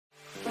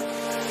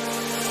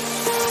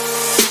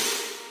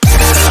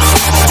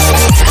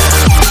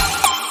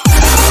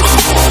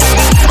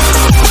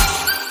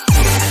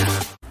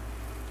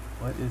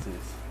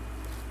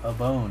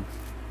bone.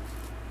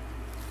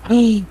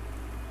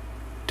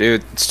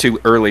 Dude, it's too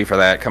early for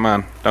that. Come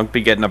on. Don't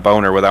be getting a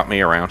boner without me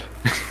around.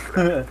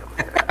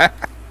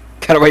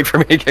 Gotta wait for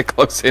me to get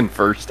close in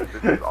first. This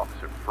is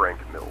Officer Frank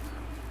Mills.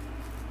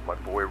 My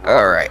boy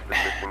Alright.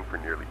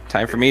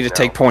 Time for me to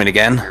take point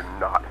again.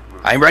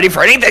 I'm ready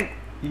for anything!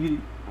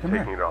 Come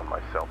taking here. it on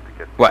myself to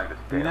get What? through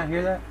this Do you not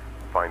hear that?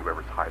 Find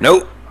whoever's hiding.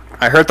 Nope.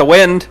 I heard the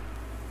wind.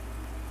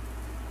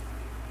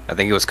 I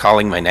think he was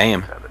calling my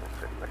name. Evidence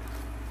anyways.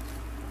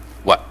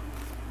 What?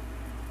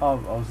 Oh,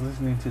 I was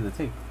listening to the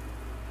tape.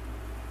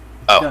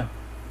 It's Oh. done.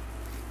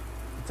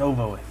 It's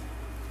over with.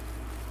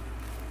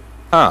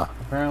 Huh.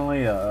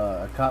 Apparently,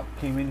 a cop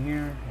came in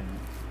here and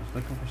was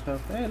looking for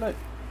stuff. Hey, look.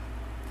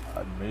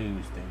 A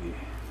maze thingy.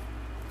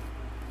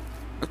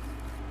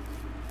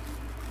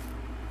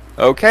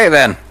 Okay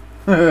then.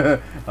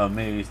 A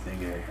maze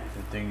thingy.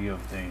 The thingy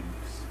of things.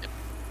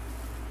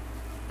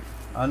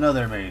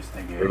 Another maze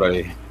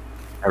thingy.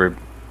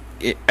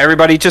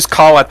 Everybody just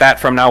call it that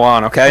from now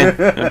on,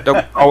 okay?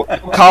 Don't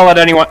call it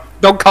anyone.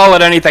 Don't call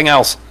it anything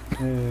else.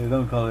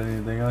 Don't call it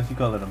anything else. You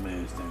call it a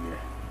maze thingy.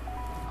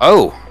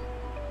 Oh.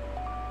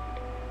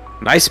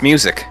 Nice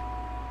music.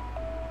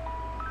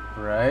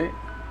 Right?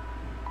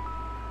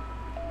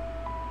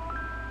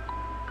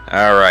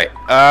 Alright.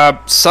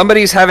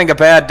 Somebody's having a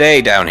bad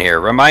day down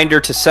here. Reminder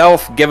to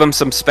self, give him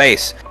some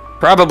space.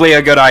 Probably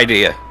a good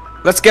idea.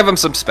 Let's give him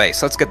some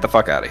space. Let's get the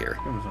fuck out of here.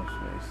 Give him some space.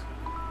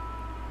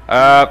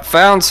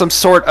 Found some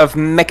sort of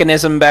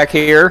mechanism back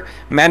here.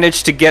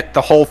 Managed to get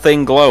the whole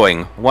thing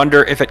glowing.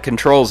 Wonder if it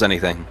controls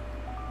anything.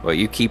 Well,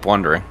 you keep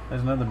wondering.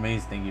 There's another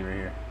maze thingy right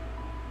here.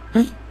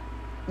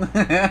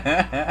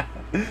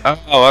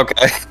 Oh,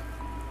 okay.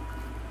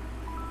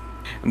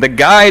 The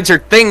guides are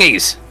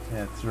thingies.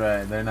 That's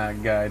right. They're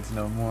not guides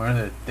no more.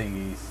 They're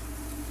thingies.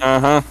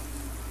 Uh-huh.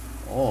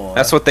 Oh,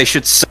 That's what they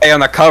should say on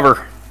the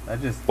cover.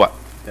 that just What?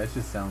 That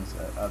just sounds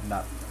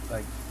not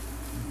like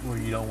where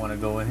you don't want to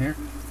go in here.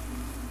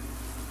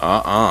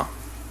 Uh-uh.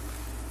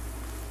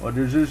 What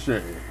does it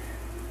say?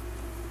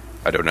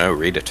 I don't know.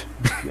 Read it.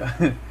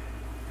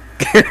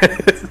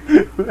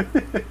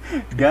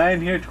 Guy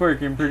in here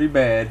twerking pretty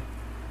bad.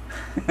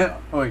 Oh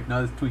wait,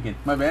 no, it's tweaking.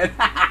 My bad.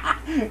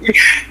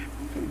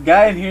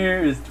 Guy in here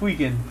is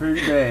tweaking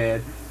pretty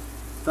bad.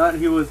 Thought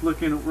he was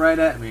looking right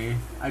at me,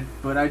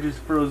 but I just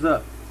froze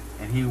up,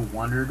 and he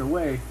wandered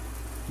away.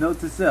 Note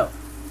to self: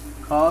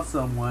 call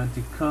someone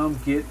to come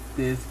get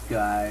this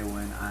guy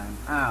when I'm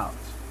out.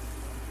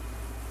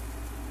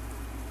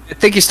 I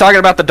think he's talking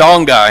about the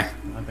dong guy.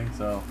 I think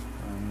so.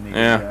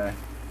 Yeah. Guy.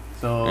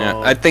 So Yeah,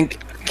 I think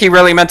he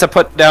really meant to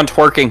put down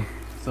twerking.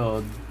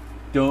 So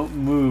don't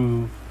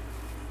move.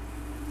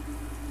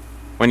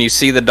 When you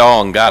see the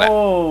dong, got it.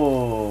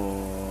 Oh.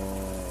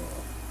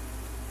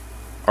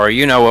 Or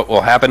you know what will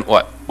happen.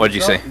 What? What'd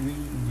you say?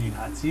 Did you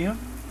not see him?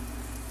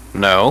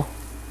 No.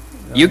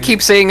 You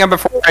keep seeing him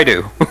before I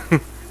do.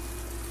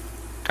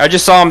 I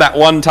just saw him that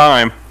one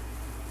time.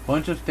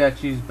 Bunch of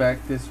statues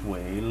back this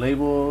way.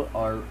 Labels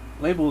are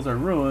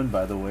ruined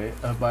by the way.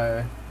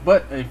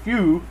 But a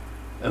few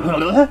of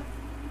them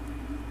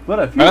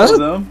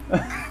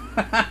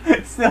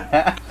still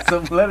have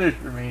some letters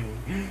remaining.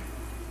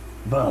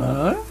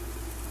 But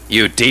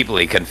You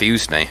deeply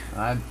confused me.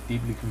 I'm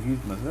deeply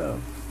confused myself.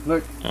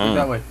 Look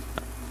that way.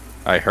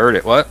 I heard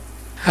it. What?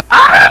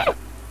 Ah!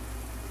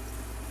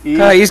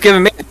 He's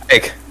giving me a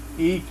break.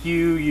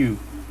 EQU.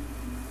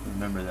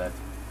 Remember that.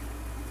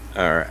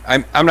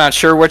 Alright. I'm not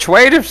sure which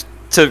way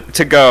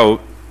to go.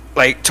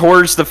 Like,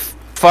 towards the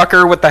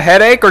fucker with the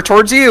headache or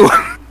towards you?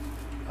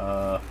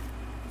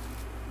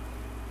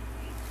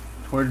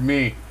 Toward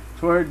me.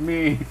 Toward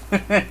me.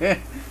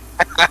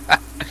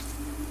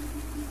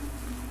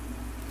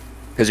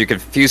 Because you're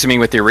confusing me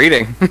with your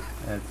reading.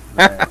 That's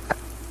right.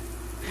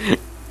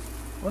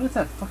 What is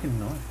that fucking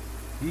noise?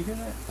 Do you hear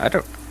that? I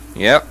don't...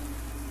 Yep.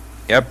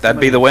 Yep,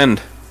 that'd be the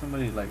wind.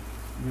 Somebody like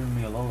giving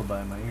me a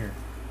lullaby in my ear.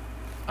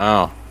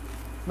 Oh.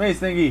 Mace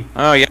thingy.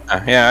 Oh, yeah.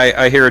 Yeah,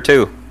 I hear it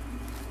too.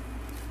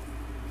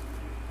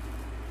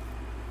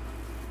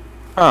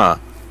 Huh.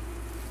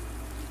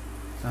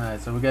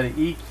 Alright, so we got an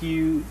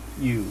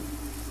EQU.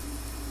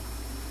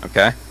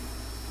 Okay.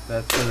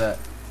 That's for that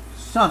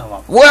son of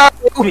a Whoa!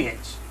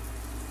 bitch.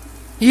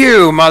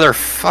 You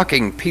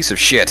motherfucking piece of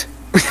shit.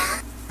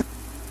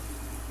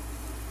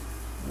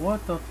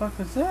 What the fuck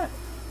is that?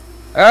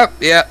 Oh,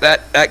 yeah,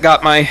 that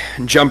got my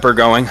jumper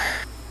going.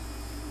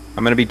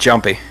 I'm gonna be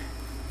jumpy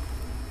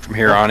from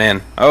here on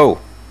in.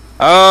 Oh.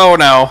 Oh,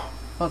 no.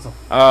 Puzzle.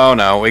 Oh,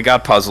 no, we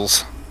got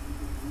puzzles.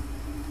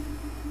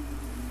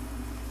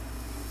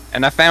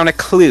 And I found a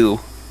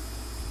clue.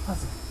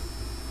 Puzzle.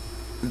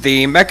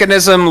 The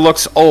mechanism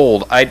looks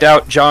old. I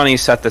doubt Johnny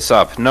set this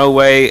up. No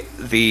way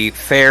the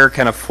fair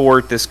can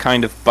afford this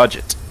kind of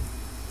budget.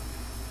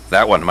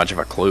 That wasn't much of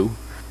a clue.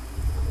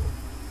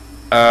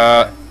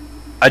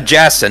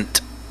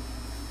 Adjacent.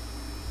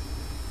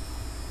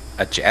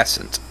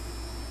 Adjacent.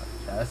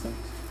 Adjacent?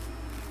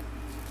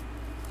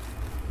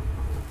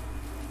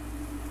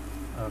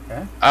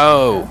 Okay.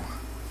 Oh.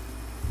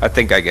 I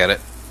think I get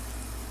it.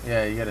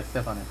 Yeah, you gotta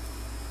step on it.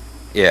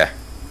 Yeah.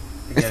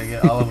 We gotta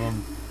get all of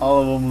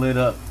them lit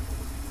up.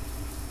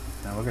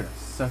 Now we're gonna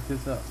suck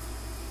this up.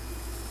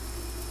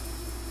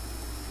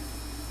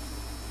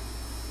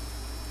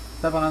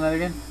 Step on that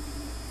again.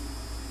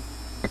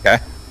 Okay.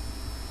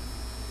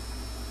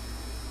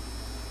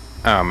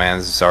 Oh man,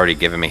 this is already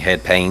giving me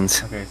head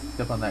pains. Okay,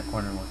 step on that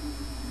corner one.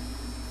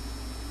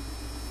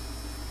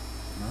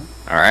 No?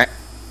 Alright.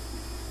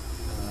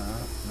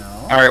 No.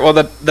 Alright, well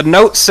the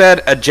note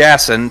said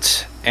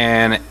adjacent,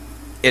 and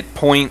it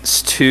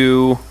points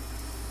to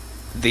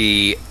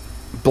the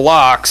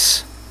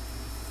blocks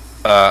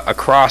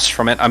across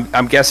from it.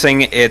 I'm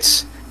guessing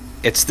it's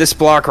this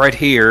block right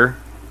here.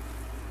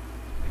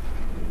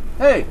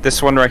 Hey!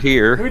 This one right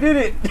here. We did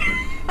it!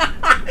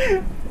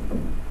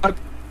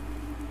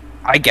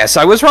 I guess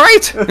I was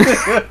right!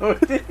 We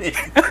did it!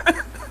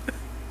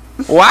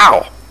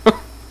 Wow!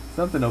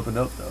 Something opened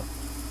up though.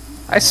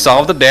 I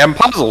solved the damn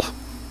puzzle.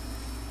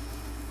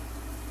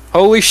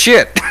 Holy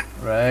shit!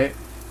 Right?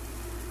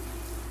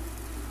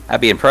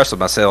 I'd be impressed with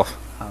myself.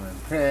 I'm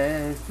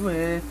impressed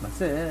with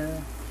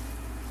myself.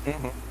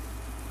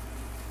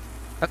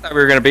 I thought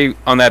we were gonna be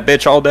on that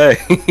bitch all day.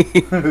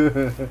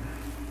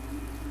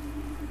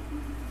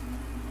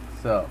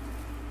 So,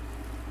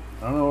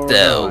 I don't know where we're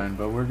going,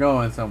 but we're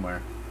going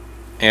somewhere.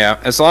 Yeah,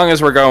 as long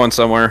as we're going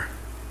somewhere.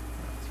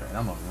 That's right,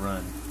 I'm gonna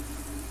run.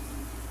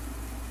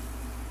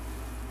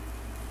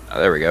 Oh,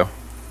 there we go.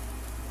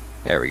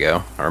 There we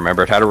go. I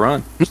remembered how to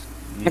run.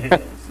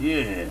 Yes,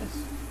 yes.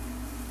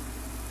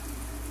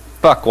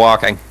 Fuck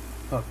walking.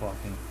 Fuck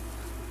walking.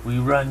 We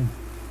run.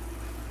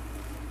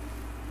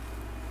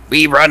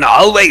 We run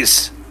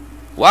always.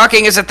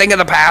 Walking is a thing of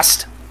the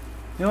past.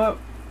 You know what?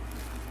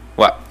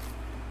 What?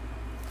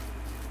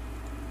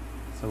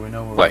 So we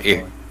know where What,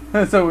 we're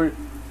going. so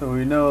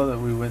we know that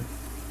we went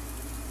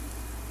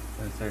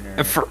in a certain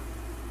area.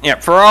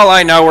 For all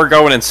I know, we're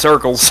going in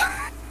circles.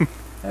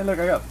 Hey, look,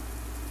 I got.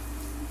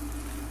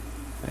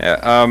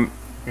 Yeah.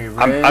 Okay,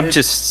 red. I'm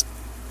just.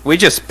 We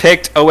just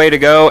picked a way to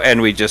go,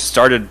 and we just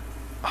started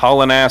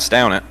hauling ass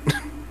down it.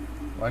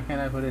 Why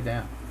can't I put it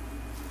down?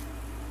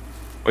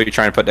 What are you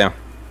trying to put down?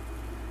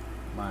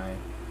 My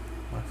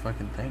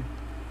fucking thing.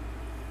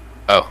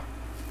 Oh.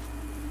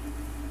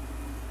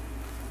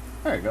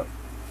 There you go.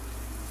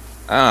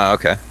 Oh,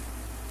 okay.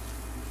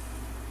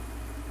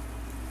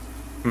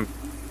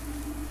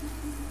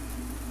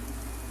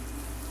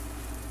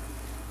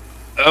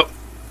 Oh.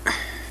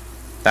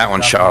 That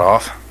one shot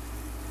off.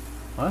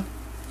 What?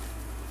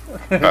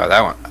 Oh,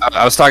 that one.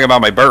 I was talking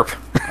about my burp.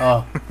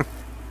 Oh.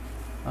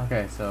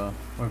 Okay, so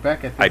we're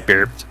back at this. I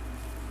burped.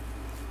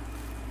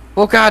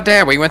 Well,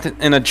 goddamn, we went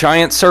in a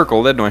giant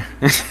circle, didn't we?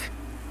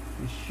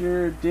 We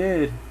sure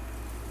did.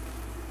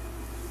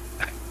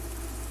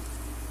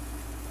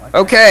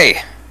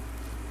 Okay.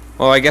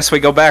 Well, I guess we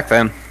go back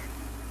then.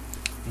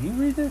 Can you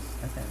read this?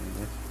 I can't read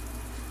this.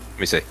 Let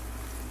me see.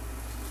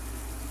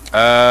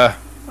 Oh.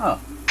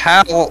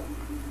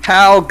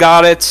 Hal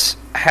got it.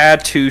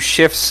 Had to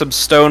shift some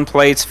stone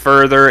plates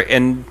further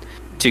and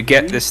to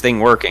get this thing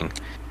working.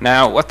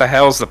 Now, what the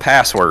hell's the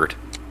password?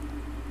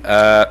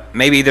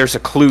 Maybe there's a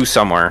clue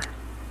somewhere.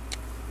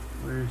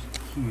 Where's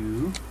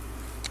Q?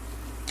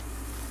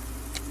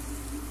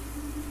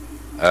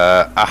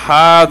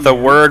 Aha, the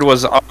word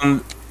was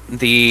on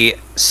the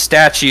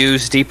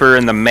statues deeper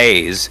in the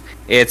maze.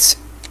 It's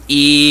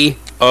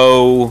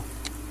E-O,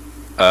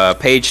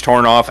 page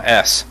torn off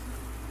S.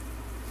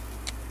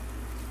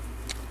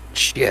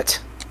 Shit.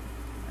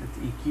 That's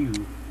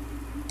EQ.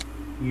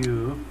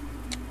 U.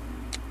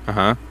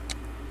 Uh-huh.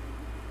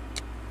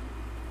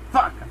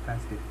 Fuck, I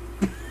passed it.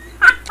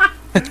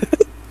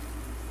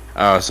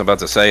 I was about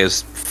to say,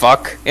 is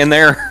fuck in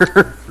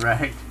there?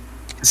 Right.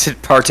 Is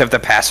it part of the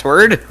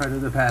password? Part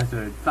of the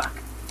password. Fuck.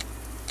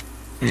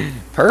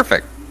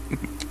 Perfect.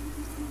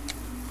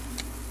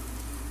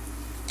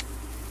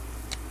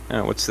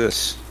 Oh, what's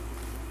this?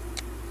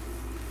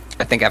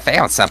 I think I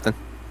found something.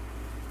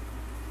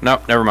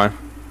 Nope, never mind.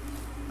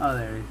 Oh,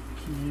 there it is.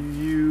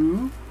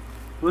 Q.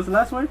 What's the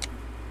last word?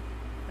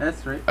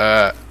 S, right?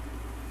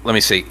 Let me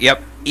see.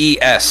 Yep,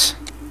 E-S.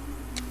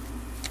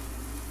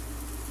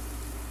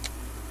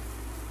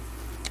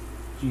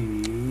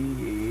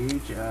 G-H-I-J-K-L-M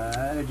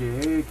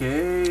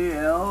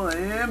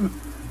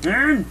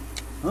N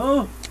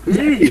O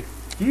P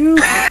Q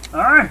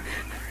R.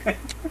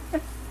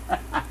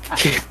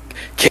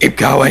 Keep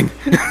going.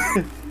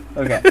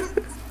 Okay.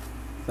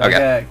 So Okay.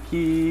 I got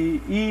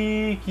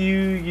E-Q-U-S.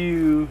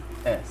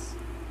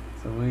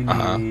 So we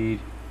need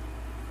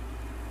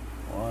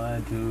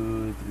 1,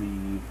 2,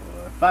 3,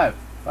 4, 5.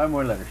 5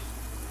 more letters.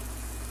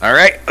 All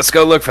right, let's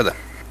go look for them.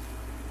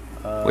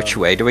 Which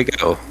Um, way do we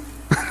go?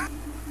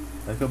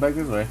 Let's go back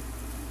this way.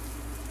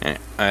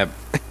 I have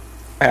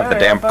the Hey,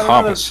 damn I found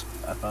compass.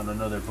 I found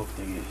another book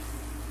thingy.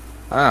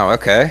 Oh,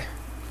 okay.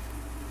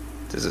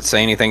 Does it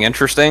say anything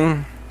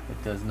interesting?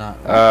 It does not.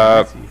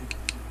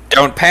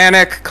 Don't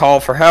panic.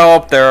 Call for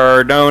help. There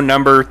are no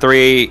number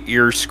 3.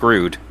 You're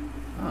screwed.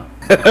 Oh.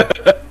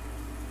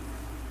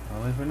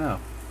 Only for now.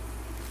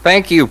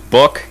 Thank you,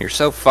 book. You're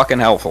so fucking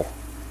helpful.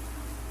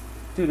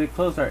 Dude, it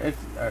closed our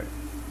exit.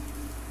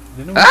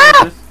 Didn't we Ah!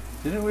 go this?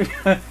 Didn't we?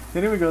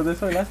 Didn't we go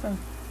this way last time?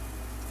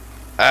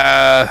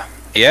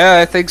 Yeah,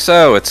 I think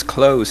so. It's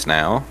closed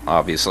now,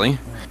 obviously.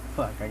 Oh,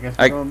 fuck, I guess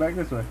we're going back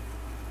this way.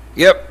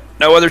 Yep,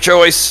 no other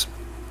choice.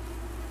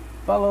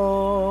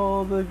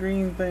 Follow the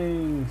green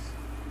things.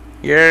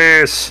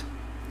 Yes.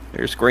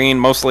 There's green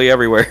mostly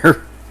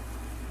everywhere.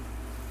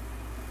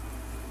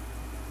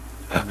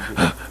 Let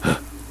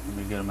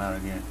me get them out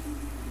again.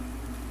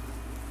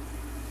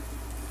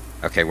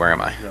 Okay, where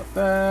am I? Drop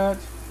that.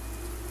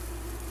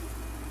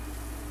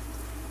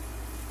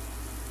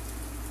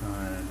 I'm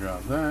gonna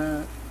drop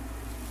that.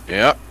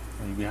 Yep.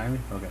 Are you behind me?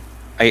 Okay.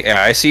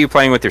 I see you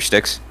playing with your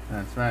sticks.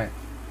 That's right.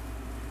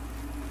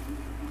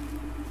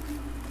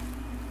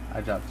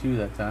 I dropped 2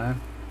 that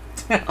time.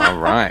 All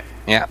right.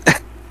 Yeah.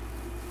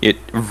 It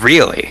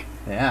really?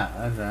 Yeah,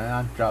 that's right.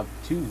 I dropped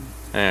 2.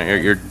 Yeah,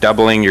 you're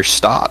doubling your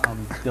stock.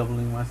 I'm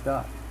doubling my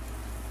stock.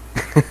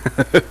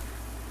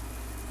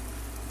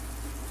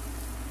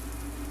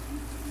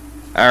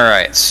 All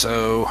right,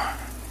 so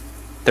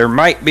there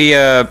might be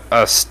a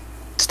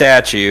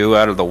statue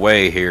out of the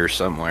way here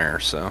somewhere,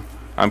 so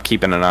I'm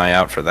keeping an eye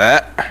out for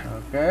that.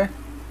 Okay.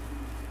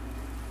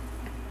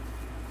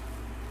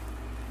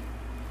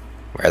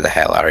 Where the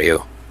hell are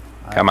you?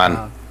 Come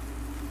on.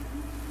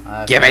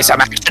 Give me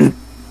some action.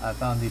 I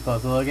found the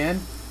puzzle again.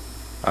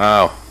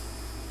 Oh.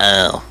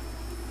 Oh.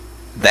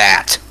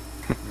 That.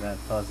 That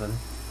puzzle.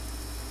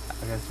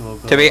 I guess we'll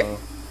go.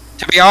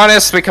 To be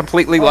honest, we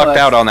completely lucked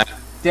out on that.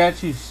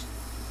 Statue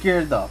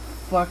scared the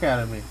fuck out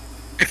of me.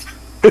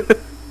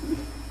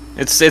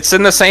 It's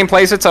in the same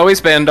place it's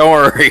always been, don't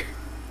worry.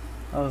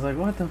 I was like,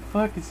 what the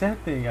fuck is that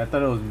thing? I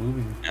thought it was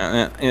moving.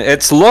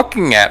 It's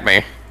looking at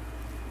me.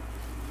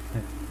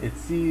 It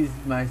sees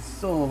my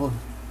soul.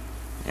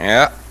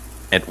 Yeah.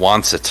 It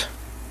wants it.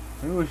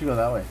 Maybe we should go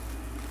that way.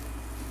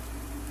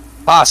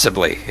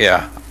 Possibly,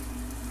 yeah.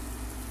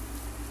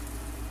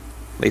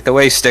 Lead the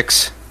way,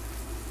 Sticks.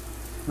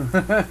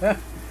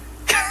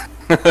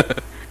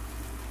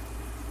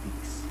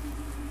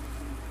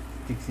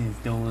 Sticks and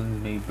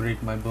stones may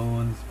break my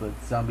bones, but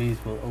zombies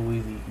will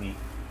always eat me.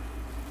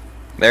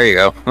 There you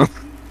go.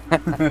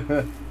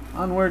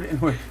 Onward,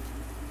 inward.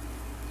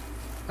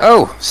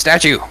 Oh,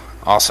 statue.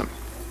 Awesome.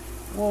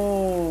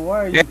 Whoa,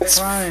 why are you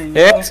crying?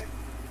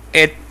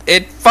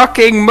 It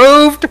fucking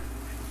moved!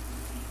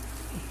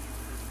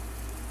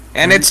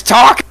 And it's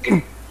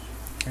talking!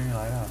 Turn your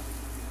light off.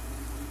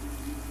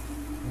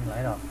 Turn your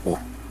light off.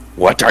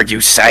 What are you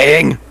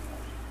saying?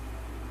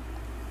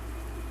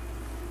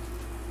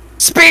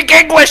 Speak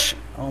English!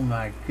 Oh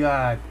my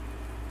god.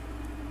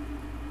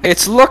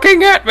 It's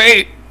looking at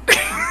me!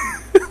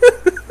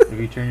 If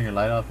you turn your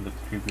light off, it looks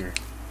creepier.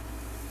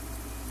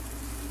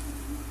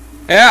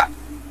 Yeah.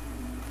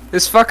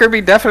 This fucker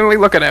be definitely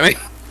looking at me.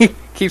 He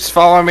keeps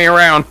following me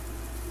around.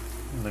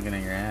 Looking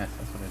at your ass,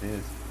 that's what it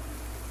is.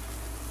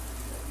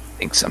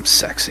 Thinks I'm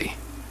sexy.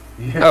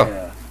 Yeah. Oh.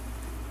 Is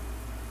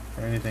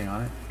there anything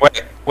on it?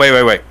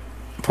 Wait.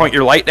 Point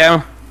your light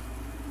down.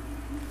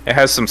 It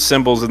has some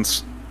symbols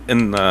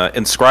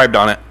inscribed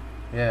on it.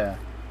 Yeah.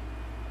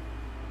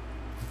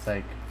 It's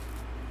like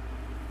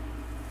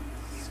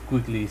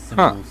squiggly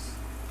symbols.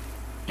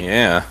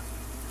 Yeah.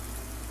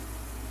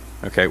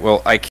 Okay,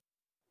 well, I can't.